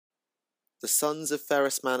The sons of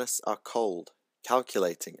Ferrus Manus are cold,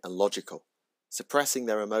 calculating and logical, suppressing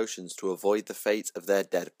their emotions to avoid the fate of their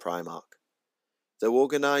dead Primarch. Though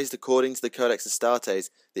organised according to the Codex Astartes,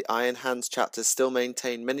 the Iron Hands chapters still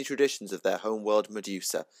maintain many traditions of their homeworld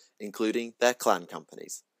Medusa, including their clan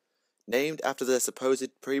companies. Named after their supposed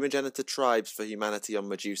primogenitor tribes for humanity on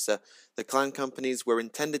Medusa, the clan companies were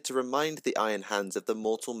intended to remind the Iron Hands of the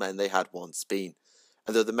mortal men they had once been.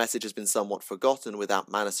 And though the message has been somewhat forgotten without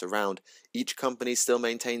Manus around, each company still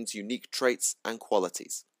maintains unique traits and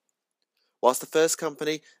qualities. Whilst the first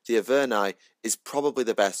company, the Averni, is probably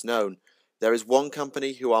the best known, there is one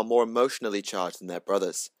company who are more emotionally charged than their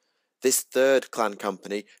brothers. This third clan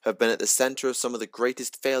company have been at the centre of some of the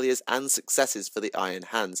greatest failures and successes for the Iron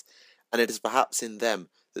Hands, and it is perhaps in them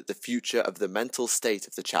that the future of the mental state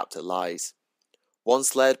of the chapter lies.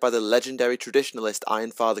 Once led by the legendary traditionalist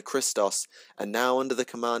Iron Father Christos, and now under the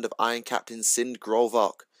command of Iron Captain Sind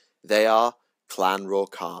Grovok, they are Clan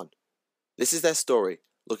Raukaan. This is their story,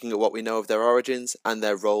 looking at what we know of their origins and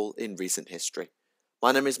their role in recent history.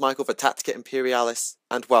 My name is Michael for Tactica Imperialis,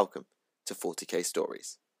 and welcome to 40k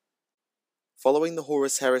Stories. Following the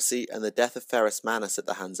Horus Heresy and the death of Ferrus Manus at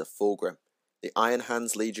the hands of Fulgrim, the Iron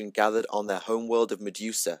Hands Legion gathered on their homeworld of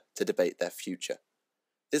Medusa to debate their future.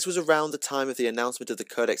 This was around the time of the announcement of the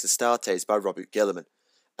Codex Astartes by Robert Guilliman,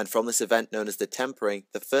 and from this event known as the Tempering,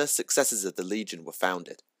 the first successors of the Legion were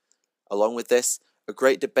founded. Along with this, a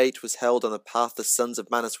great debate was held on the path the Sons of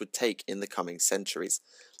Manus would take in the coming centuries,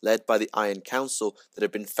 led by the Iron Council that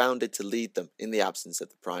had been founded to lead them in the absence of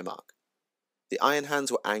the Primarch. The Iron Hands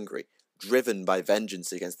were angry, driven by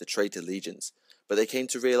vengeance against the traitor legions, but they came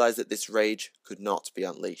to realize that this rage could not be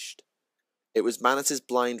unleashed. It was Manus'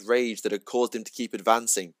 blind rage that had caused him to keep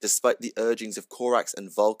advancing, despite the urgings of Corax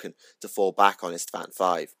and Vulcan to fall back on Isstvan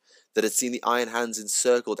V, that had seen the Iron Hands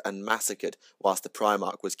encircled and massacred whilst the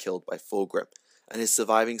Primarch was killed by Fulgrim, and his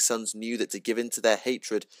surviving sons knew that to give in to their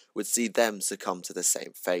hatred would see them succumb to the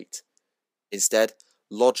same fate. Instead,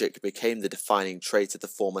 logic became the defining trait of the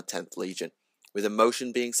former 10th Legion, with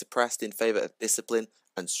emotion being suppressed in favour of discipline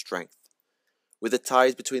and strength. With the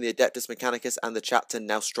ties between the Adeptus Mechanicus and the chapter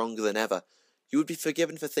now stronger than ever, you would be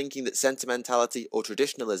forgiven for thinking that sentimentality or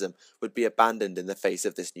traditionalism would be abandoned in the face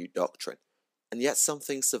of this new doctrine, and yet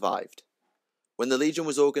something survived. When the Legion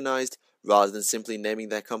was organised, rather than simply naming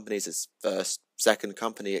their companies as first, second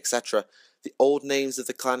company, etc., the old names of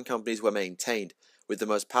the clan companies were maintained, with the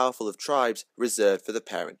most powerful of tribes reserved for the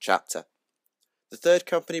parent chapter. The third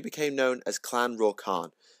company became known as Clan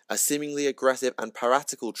Raukaan, a seemingly aggressive and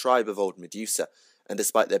piratical tribe of old Medusa, and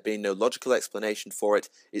despite there being no logical explanation for it,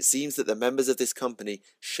 it seems that the members of this company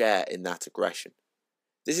share in that aggression.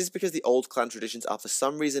 This is because the old clan traditions are for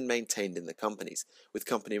some reason maintained in the companies, with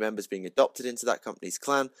company members being adopted into that company's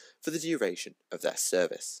clan for the duration of their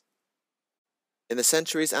service. In the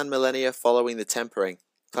centuries and millennia following the Tempering,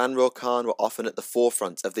 Clan Raukaan were often at the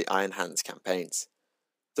forefront of the Iron Hands campaigns.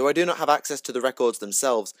 Though I do not have access to the records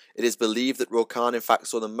themselves, it is believed that Raukaan in fact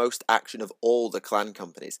saw the most action of all the clan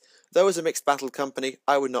companies, though as a mixed battle company,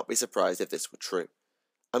 I would not be surprised if this were true.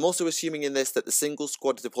 I'm also assuming in this that the single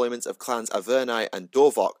squad deployments of clans Averni and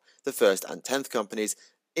Dorvok, the 1st and 10th companies,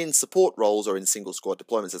 in support roles or in single squad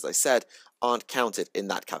deployments as I said, aren't counted in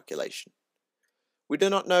that calculation. We do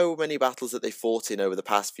not know many battles that they fought in over the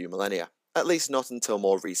past few millennia, at least not until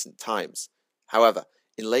more recent times. However,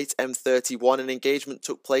 in late M31 an engagement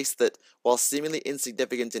took place that, while seemingly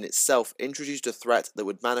insignificant in itself, introduced a threat that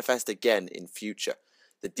would manifest again in future,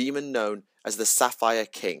 the demon known as the Sapphire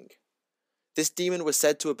King. This demon was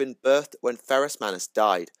said to have been birthed when Ferrus Manus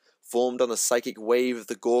died, formed on a psychic wave of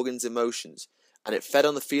the Gorgon's emotions, and it fed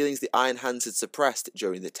on the feelings the Iron Hands had suppressed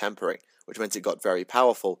during the Tempering, which meant it got very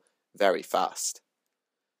powerful, very fast.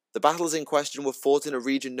 The battles in question were fought in a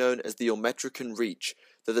region known as the Ormetrican Reach,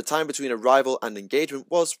 though the time between arrival and engagement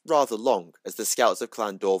was rather long, as the scouts of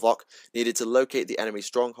Clan Dorvok needed to locate the enemy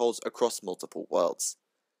strongholds across multiple worlds.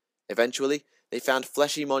 Eventually, they found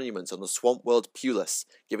fleshy monuments on the swamp world Pulis,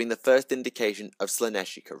 giving the first indication of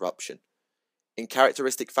Slaaneshi corruption. In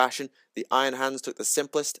characteristic fashion, the Iron Hands took the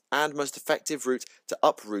simplest and most effective route to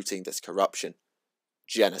uprooting this corruption: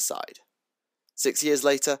 genocide. 6 years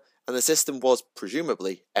later, and the system was,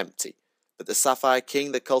 presumably, empty, but the Sapphire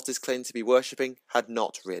King the cultists claimed to be worshipping had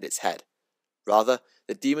not reared its head. Rather,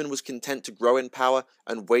 the demon was content to grow in power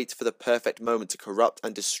and wait for the perfect moment to corrupt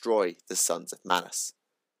and destroy the Sons of Manus.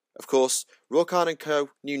 Of course, Raukaan and co.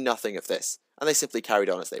 knew nothing of this, and they simply carried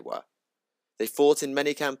on as they were. They fought in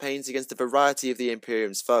many campaigns against a variety of the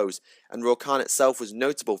Imperium's foes, and Raukaan itself was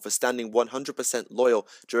notable for standing 100% loyal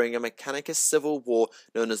during a Mechanicus civil war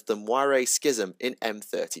known as the Moire Schism in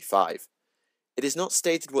M35. It is not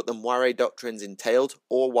stated what the Moire doctrines entailed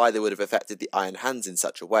or why they would have affected the Iron Hands in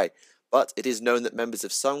such a way, but it is known that members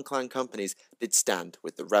of some clan companies did stand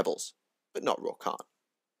with the rebels, but not Raukaan.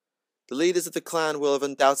 The leaders of the clan will have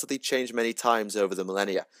undoubtedly changed many times over the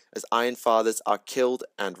millennia, as Iron Fathers are killed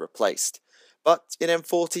and replaced. But in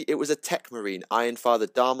M40 it was a tech marine, Iron Father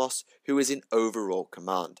Darmos, who is in overall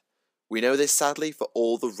command. We know this sadly for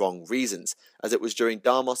all the wrong reasons, as it was during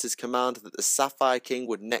Darmos' command that the Sapphire King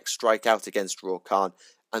would next strike out against Raukaan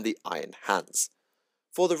and the Iron Hands.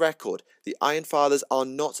 For the record, the Iron Fathers are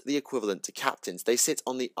not the equivalent to captains, they sit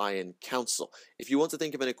on the Iron Council. If you want to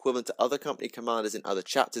think of an equivalent to other company commanders in other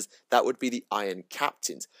chapters, that would be the Iron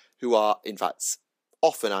Captains, who are, in fact,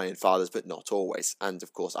 often Iron Fathers, but not always. And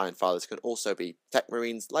of course, Iron Fathers can also be Tech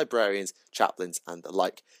Marines, Librarians, Chaplains, and the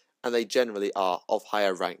like, and they generally are of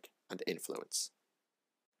higher rank and influence.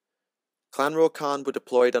 Clan Raukaan were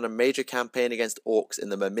deployed on a major campaign against Orcs in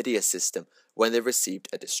the Millennia system when they received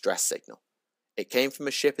a distress signal. It came from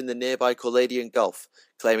a ship in the nearby Corladian Gulf,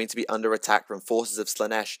 claiming to be under attack from forces of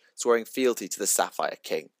Slaanesh, swearing fealty to the Sapphire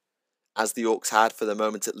King. As the Orcs had for the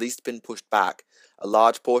moment at least been pushed back, a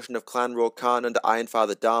large portion of Clan Raukaan under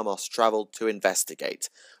Ironfather Darmos travelled to investigate,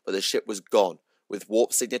 but the ship was gone, with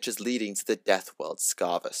warp signatures leading to the Death World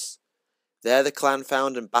Scarvus. There the clan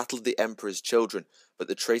found and battled the Emperor's children, but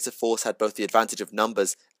the traitor force had both the advantage of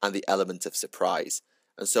numbers and the element of surprise,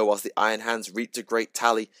 and so whilst the Iron Hands reaped a great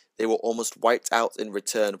tally, they were almost wiped out in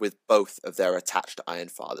return with both of their attached Iron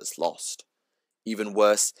Fathers lost. Even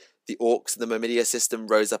worse, the Orcs in the Millennia system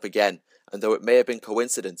rose up again, and though it may have been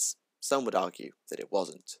coincidence, some would argue that it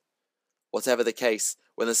wasn't. Whatever the case,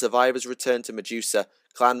 when the survivors returned to Medusa,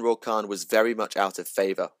 Clan Raukaan was very much out of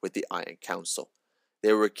favour with the Iron Council.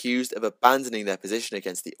 They were accused of abandoning their position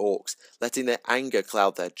against the Orcs, letting their anger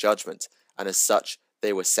cloud their judgment, and as such,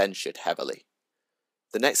 they were censured heavily.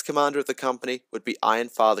 The next commander of the company would be Iron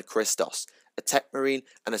Father Christos, a tech marine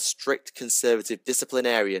and a strict conservative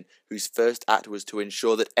disciplinarian whose first act was to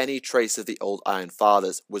ensure that any trace of the old Iron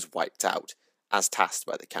Fathers was wiped out, as tasked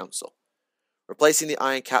by the council. Replacing the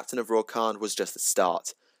Iron Captain of Raukaan was just the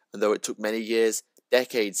start, and though it took many years,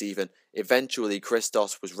 decades even, eventually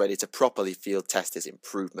Christos was ready to properly field test his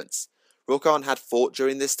improvements. Raukaan had fought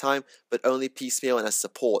during this time, but only piecemeal and as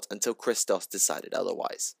support until Christos decided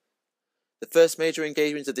otherwise. The first major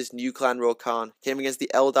engagement of this new clan Raukaan came against the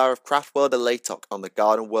Eldar of Craftworld Elatok on the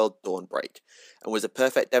Garden World Dawnbreak, and was a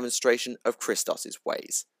perfect demonstration of Christos'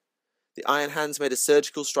 ways. The Iron Hands made a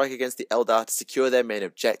surgical strike against the Eldar to secure their main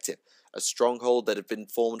objective, a stronghold that had been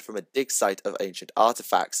formed from a dig site of ancient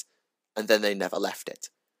artifacts, and then they never left it.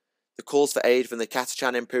 The calls for aid from the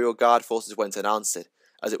Catachan Imperial Guard forces went unanswered,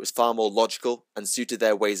 as it was far more logical and suited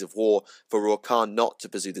their ways of war for Raukaan not to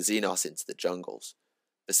pursue the Xenos into the jungles.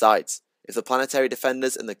 Besides, if the planetary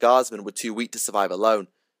defenders and the guardsmen were too weak to survive alone,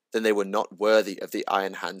 then they were not worthy of the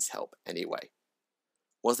Iron Hands' help anyway.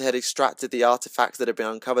 Once they had extracted the artifacts that had been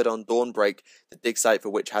uncovered on Dawnbreak, the dig site for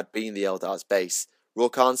which had been the Eldar's base,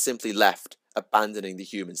 Raukaan simply left, abandoning the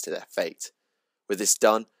humans to their fate. With this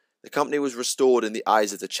done, the company was restored in the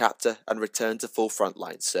eyes of the chapter and returned to full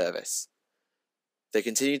frontline service. They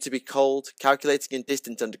continued to be cold, calculating and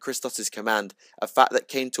distant under Christos' command, a fact that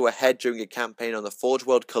came to a head during a campaign on the Forge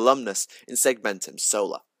World Columnus in Segmentum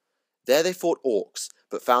Solar. There they fought Orcs,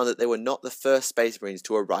 but found that they were not the first Space Marines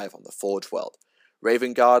to arrive on the Forge World.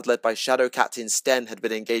 Raven Guard, led by Shadow Captain Sten, had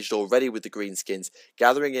been engaged already with the Greenskins,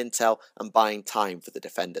 gathering intel and buying time for the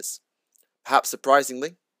defenders. Perhaps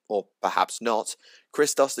surprisingly, or perhaps not,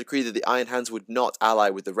 Christos decreed that the Iron Hands would not ally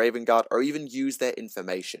with the Raven Guard or even use their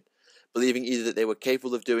information, believing either that they were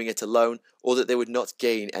capable of doing it alone or that they would not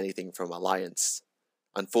gain anything from alliance.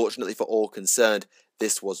 Unfortunately for all concerned,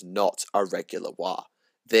 this was not a regular war.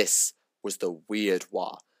 This was the Weird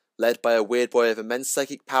War, led by a weird boy of immense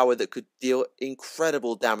psychic power that could deal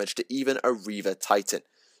incredible damage to even a Reaver Titan.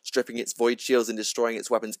 Stripping its void shields and destroying its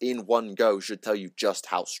weapons in one go should tell you just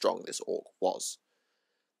how strong this orc was.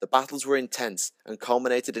 The battles were intense and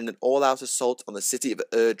culminated in an all-out assault on the city of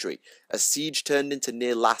Erdry. A siege turned into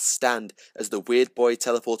near last stand as the weird boy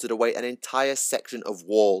teleported away an entire section of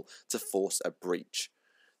wall to force a breach.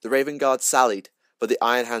 The Raven Guard sallied, but the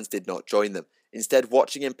Iron Hands did not join them, instead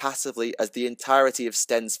watching impassively as the entirety of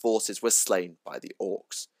Sten's forces were slain by the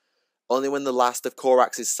Orcs. Only when the last of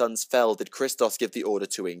Korax's sons fell did Christos give the order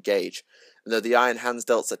to engage, and though the Iron Hands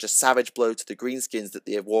dealt such a savage blow to the Greenskins that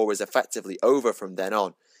the war was effectively over from then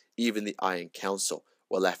on, even the Iron Council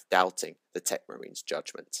were left doubting the Tech Marine's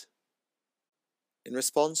judgment. In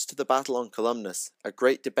response to the battle on Columnus, a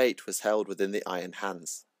great debate was held within the Iron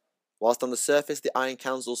Hands. Whilst on the surface the Iron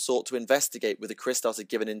Council sought to investigate whether Christos had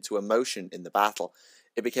given in to emotion in the battle,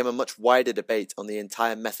 it became a much wider debate on the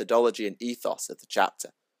entire methodology and ethos of the chapter.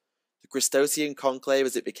 The Christosian conclave,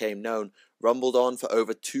 as it became known, rumbled on for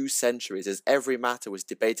over 2 centuries as every matter was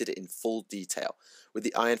debated in full detail, with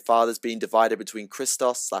the Iron Fathers being divided between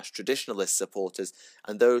Christos/traditionalist supporters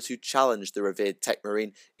and those who challenged the revered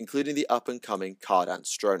Techmarine, including the up-and-coming Cardan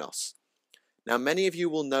Stronos. Now, many of you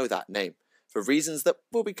will know that name, for reasons that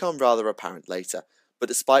will become rather apparent later, but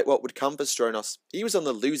despite what would come for Stronos, he was on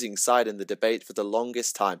the losing side in the debate for the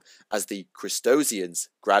longest time as the Christosians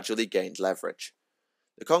gradually gained leverage.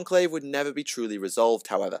 The conclave would never be truly resolved,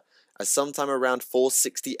 however, as sometime around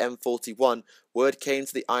 460 M41, word came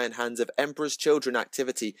to the Iron Hands of Emperor's Children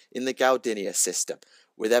activity in the Gaudinia system,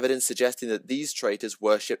 with evidence suggesting that these traitors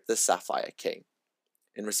worshipped the Sapphire King.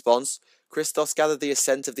 In response, Christos gathered the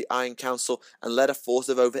assent of the Iron Council and led a force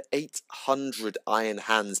of over 800 Iron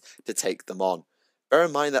Hands to take them on. Bear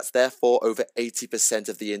in mind that's therefore over 80%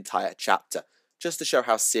 of the entire chapter, just to show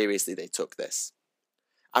how seriously they took this.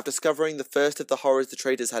 After discovering the first of the horrors the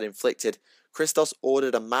traitors had inflicted, Christos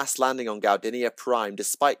ordered a mass landing on Gaudinia Prime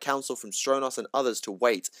despite counsel from Stronos and others to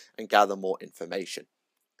wait and gather more information.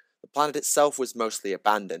 The planet itself was mostly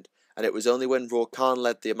abandoned, and it was only when Raukaan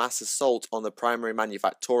led the mass assault on the primary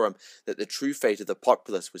manufactorum that the true fate of the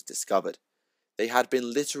populace was discovered. They had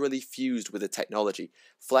been literally fused with the technology,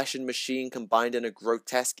 flesh and machine combined in a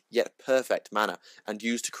grotesque yet perfect manner, and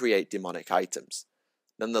used to create demonic items.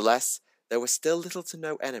 Nonetheless, there were still little to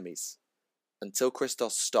no enemies, until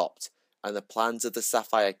Christos stopped, and the plans of the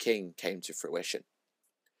Sapphire King came to fruition.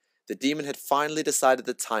 The demon had finally decided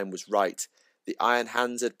the time was right. The Iron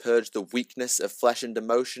Hands had purged the weakness of flesh and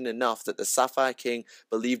emotion enough that the Sapphire King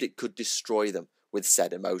believed it could destroy them with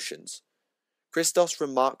said emotions. Christos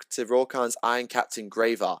remarked to Raukaan's Iron Captain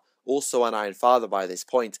Gravar, also an Iron Father by this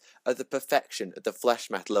point, of the perfection of the flesh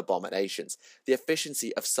metal abominations, the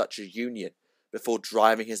efficiency of such a union, before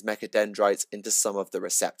driving his mechadendrites into some of the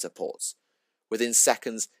receptor ports. Within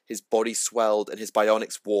seconds, his body swelled and his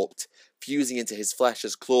bionics warped, fusing into his flesh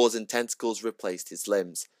as claws and tentacles replaced his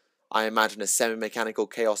limbs. I imagine a semi-mechanical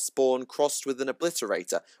chaos spawn crossed with an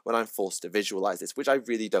obliterator when I'm forced to visualize this, which I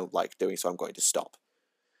really don't like doing, so I'm going to stop.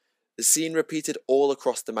 The scene repeated all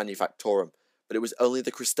across the Manufactorum, but it was only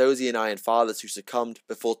the Christosian Iron Fathers who succumbed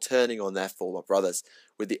before turning on their former brothers,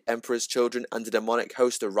 with the Emperor's Children and the demonic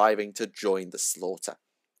host arriving to join the slaughter.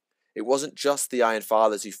 It wasn't just the Iron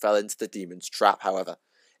Fathers who fell into the demon's trap, however.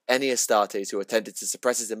 Any Astartes who attempted to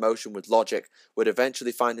suppress his emotion with logic would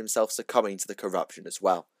eventually find himself succumbing to the corruption as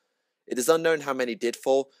well. It is unknown how many did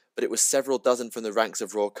fall, but it was several dozen from the ranks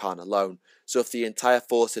of Raukaan alone, so if the entire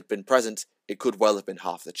force had been present, it could well have been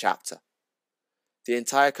half the chapter. The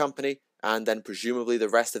entire company, and then presumably the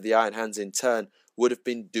rest of the Iron Hands in turn, would have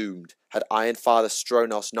been doomed had Iron Father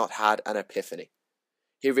Stronos not had an epiphany.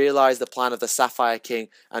 He realized the plan of the Sapphire King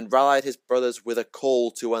and rallied his brothers with a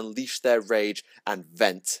call to unleash their rage and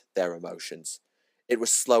vent their emotions. It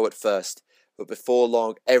was slow at first, but before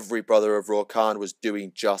long every brother of Raukaan was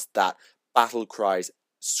doing just that, battle cries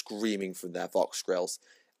screaming from their vox grills,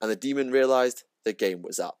 and the demon realized the game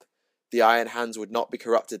was up. The Iron Hands would not be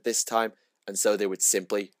corrupted this time, and so they would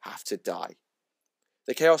simply have to die.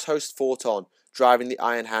 The Chaos Host fought on, driving the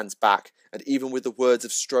Iron Hands back, and even with the words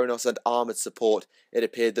of Stronos and armoured support, it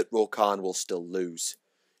appeared that Raukaan will still lose.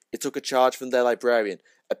 It took a charge from their librarian,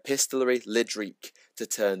 Epistolary Lidric, to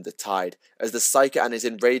turn the tide, as the Psyker and his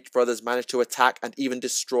enraged brothers managed to attack and even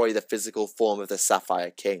destroy the physical form of the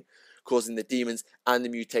Sapphire King, causing the demons and the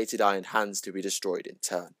mutated Iron Hands to be destroyed in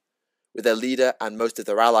turn. With their leader and most of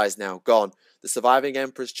their allies now gone, the surviving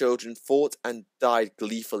Emperor's Children fought and died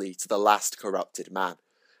gleefully to the last corrupted man,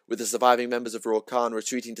 with the surviving members of Raukaan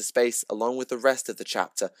retreating to space along with the rest of the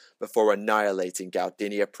chapter before annihilating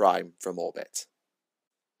Gaudinia Prime from orbit.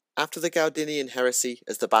 After the Gaudinian heresy,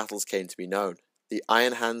 as the battles came to be known, the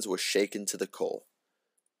Iron Hands were shaken to the core.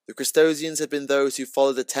 The Christosians had been those who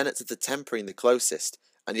followed the tenets of the Temperine the closest,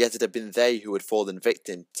 and yet it had been they who had fallen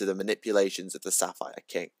victim to the manipulations of the Sapphire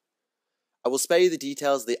King. I will spare you the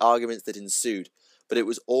details of the arguments that ensued, but it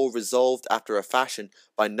was all resolved after a fashion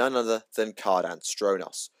by none other than Cardan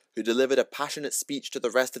Stronos, who delivered a passionate speech to the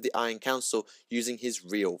rest of the Iron Council using his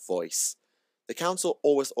real voice. The Council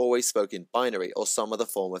always spoke in binary or some other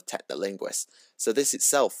form of technolinguist, so this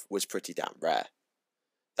itself was pretty damn rare.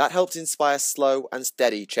 That helped inspire slow and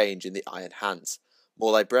steady change in the Iron Hands.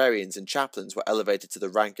 More librarians and chaplains were elevated to the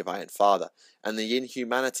rank of Iron Father, and the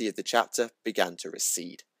inhumanity of the chapter began to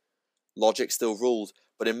recede. Logic still ruled,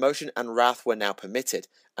 but emotion and wrath were now permitted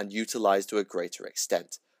and utilized to a greater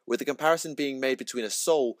extent, with the comparison being made between a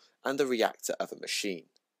soul and the reactor of a machine.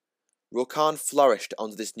 Raukaan flourished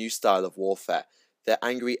under this new style of warfare, their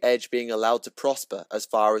angry edge being allowed to prosper as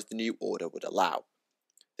far as the new order would allow.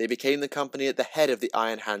 They became the company at the head of the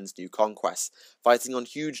Iron Hand's new conquests, fighting on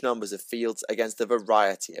huge numbers of fields against a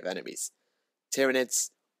variety of enemies. Tyranids,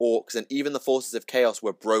 orcs, and even the forces of chaos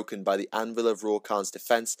were broken by the anvil of Raukaan's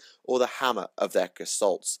defense or the hammer of their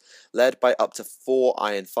assaults, led by up to 4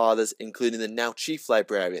 Iron Fathers, including the now chief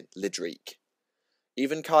librarian, Lidriek.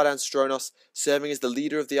 Even Cardan Stronos, serving as the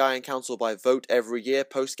leader of the Iron Council by vote every year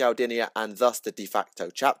post-Gaudinia and thus the de facto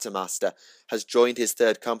chapter master, has joined his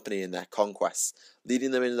third company in their conquests,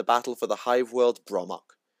 leading them in the battle for the hive world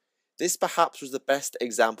Bromok. This perhaps was the best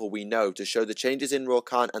example we know to show the changes in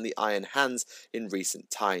Raukaan and the Iron Hands in recent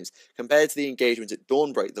times, compared to the engagement at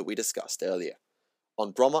Dawnbreak that we discussed earlier.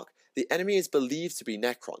 On Bromok, the enemy is believed to be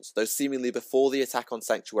Necrons, though seemingly before the attack on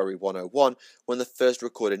Sanctuary 101 when the first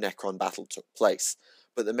recorded Necron battle took place,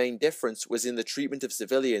 but the main difference was in the treatment of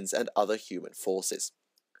civilians and other human forces.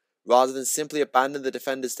 Rather than simply abandon the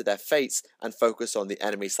defenders to their fates and focus on the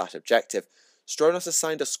enemy/objective, Stronos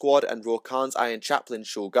assigned a squad and Raukaan's Iron Chaplain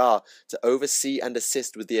Shulgar to oversee and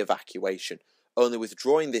assist with the evacuation, only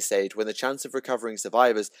withdrawing this aid when the chance of recovering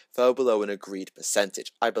survivors fell below an agreed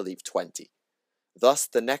percentage, I believe 20. Thus,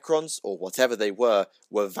 the Necrons, or whatever they were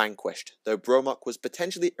vanquished, though Bromok was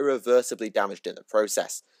potentially irreversibly damaged in the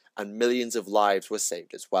process, and millions of lives were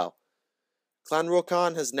saved as well. Clan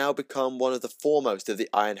Raukaan has now become one of the foremost of the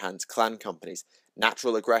Iron Hands clan companies,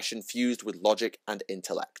 natural aggression fused with logic and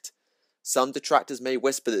intellect. Some detractors may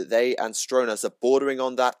whisper that they and Stronos are bordering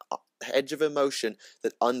on that edge of emotion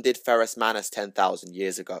that undid Ferrus Manus 10,000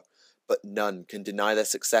 years ago, but none can deny their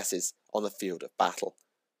successes on the field of battle.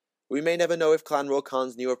 We may never know if Clan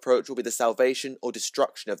Raukaan's new approach will be the salvation or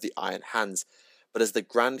destruction of the Iron Hands, but as the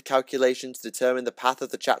grand calculation to determine the path of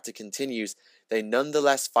the chapter continues, they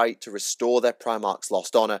nonetheless fight to restore their Primarch's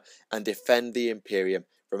lost honour and defend the Imperium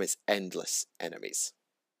from its endless enemies.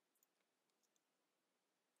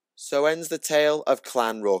 So ends the tale of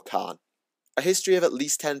Clan Raukaan. A history of at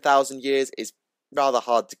least 10,000 years is rather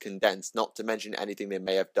hard to condense, not to mention anything they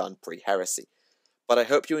may have done pre-heresy. But I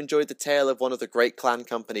hope you enjoyed the tale of one of the great clan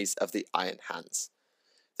companies of the Iron Hands.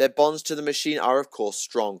 Their bonds to the machine are of course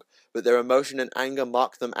strong, but their emotion and anger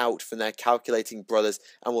mark them out from their calculating brothers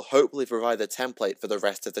and will hopefully provide the template for the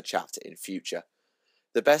rest of the chapter in future.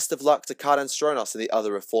 The best of luck to Cardan Stronos and the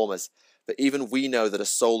other reformers, but even we know that a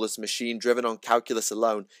soulless machine driven on calculus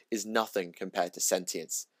alone is nothing compared to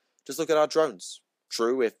sentience. Just look at our drones.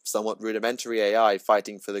 True, if somewhat rudimentary AI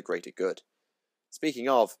fighting for the greater good. Speaking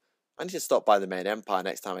of, I need to stop by the main empire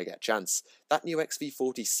next time I get a chance. That new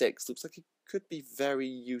XV46 looks like it could be very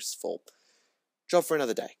useful. Job for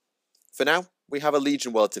another day. For now, we have a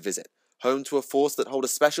Legion world to visit, home to a force that hold a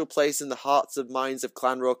special place in the hearts and minds of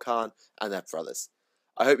Clan Raukaan and their brothers.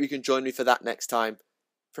 I hope you can join me for that next time.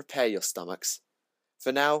 Prepare your stomachs.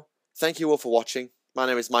 For now, thank you all for watching. My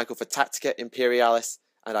name is Michael for Tactica, Imperialis,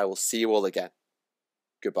 and I will see you all again.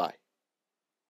 Goodbye.